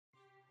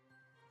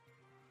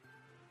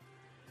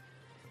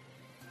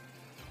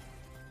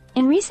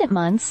recent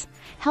months,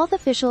 health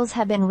officials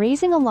have been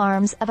raising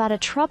alarms about a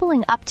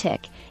troubling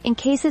uptick in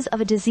cases of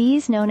a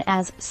disease known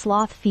as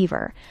sloth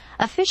fever,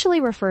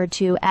 officially referred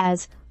to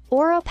as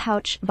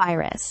Oropouch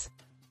virus.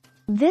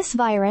 This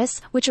virus,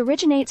 which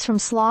originates from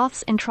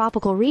sloths in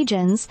tropical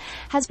regions,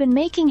 has been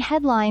making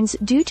headlines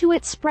due to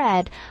its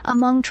spread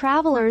among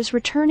travelers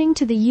returning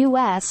to the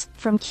U.S.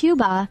 from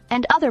Cuba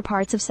and other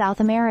parts of South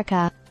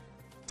America.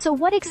 So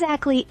what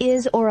exactly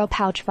is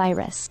Oropouch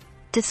virus?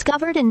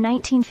 Discovered in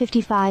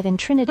 1955 in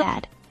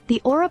Trinidad,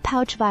 the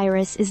Oropouch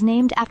virus is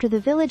named after the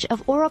village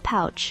of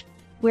Oropouch,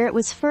 where it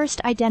was first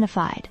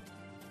identified.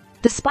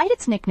 Despite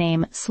its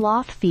nickname,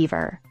 sloth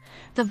fever,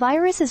 the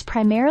virus is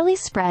primarily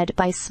spread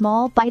by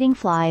small biting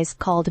flies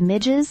called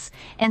midges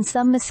and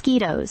some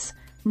mosquitoes,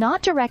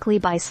 not directly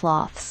by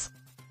sloths.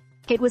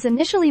 It was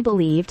initially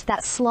believed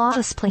that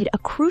sloths played a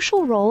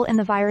crucial role in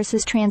the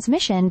virus's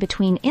transmission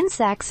between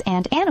insects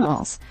and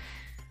animals,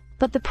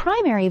 but the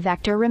primary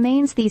vector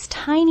remains these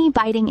tiny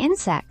biting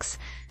insects.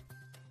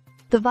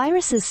 The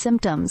virus's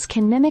symptoms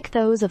can mimic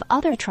those of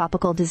other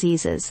tropical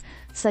diseases,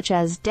 such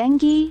as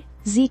dengue,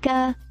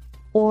 Zika,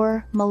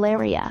 or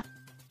malaria.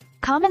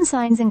 Common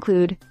signs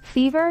include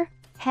fever,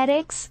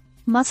 headaches,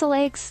 muscle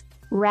aches,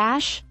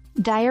 rash,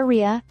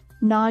 diarrhea,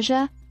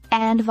 nausea,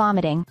 and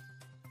vomiting.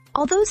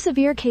 Although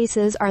severe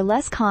cases are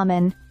less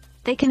common,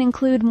 they can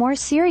include more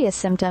serious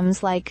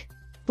symptoms like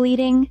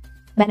bleeding,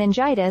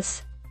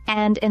 meningitis,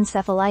 and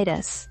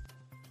encephalitis.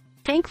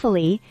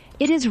 Thankfully,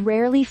 it is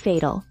rarely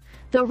fatal,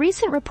 though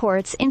recent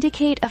reports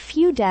indicate a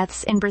few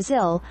deaths in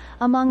Brazil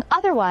among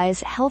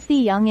otherwise healthy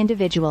young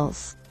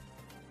individuals.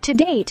 To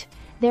date,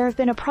 there have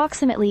been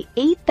approximately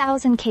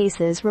 8,000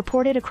 cases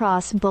reported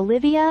across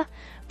Bolivia,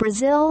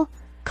 Brazil,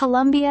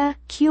 Colombia,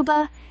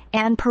 Cuba,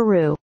 and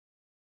Peru.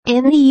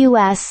 In the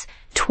U.S.,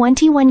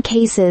 21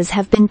 cases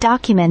have been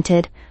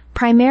documented,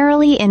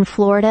 primarily in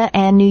Florida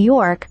and New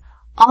York,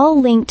 all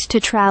linked to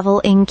travel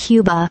in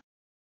Cuba.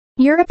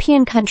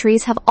 European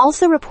countries have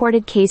also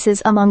reported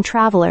cases among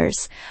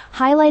travelers,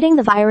 highlighting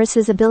the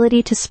virus's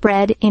ability to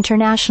spread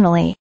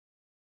internationally.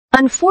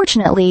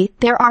 Unfortunately,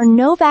 there are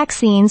no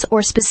vaccines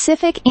or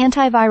specific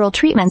antiviral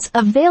treatments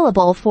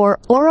available for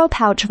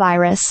Oropouch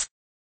virus.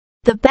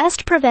 The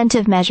best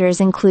preventive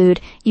measures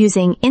include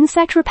using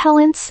insect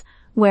repellents,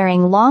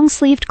 wearing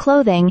long-sleeved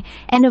clothing,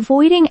 and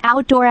avoiding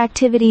outdoor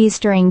activities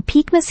during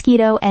peak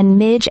mosquito and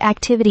midge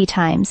activity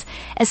times,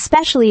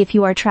 especially if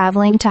you are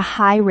traveling to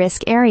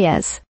high-risk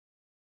areas.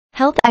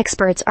 Health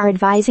experts are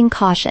advising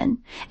caution,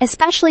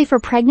 especially for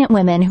pregnant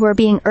women who are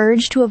being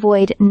urged to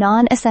avoid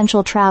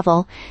non-essential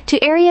travel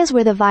to areas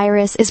where the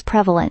virus is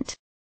prevalent.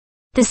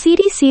 The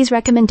CDC's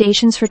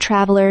recommendations for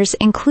travelers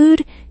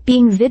include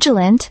being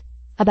vigilant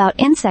about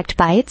insect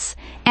bites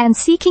and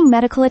seeking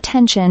medical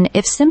attention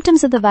if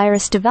symptoms of the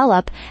virus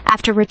develop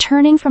after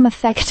returning from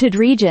affected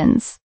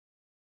regions.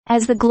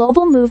 As the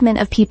global movement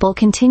of people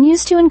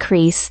continues to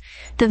increase,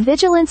 the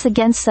vigilance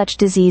against such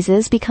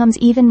diseases becomes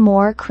even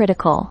more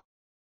critical.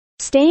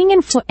 Staying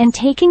informed and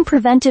taking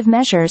preventive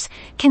measures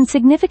can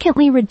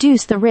significantly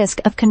reduce the risk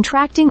of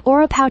contracting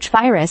Oropouch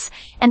virus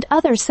and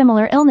other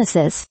similar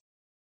illnesses.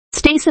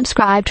 Stay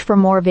subscribed for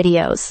more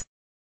videos.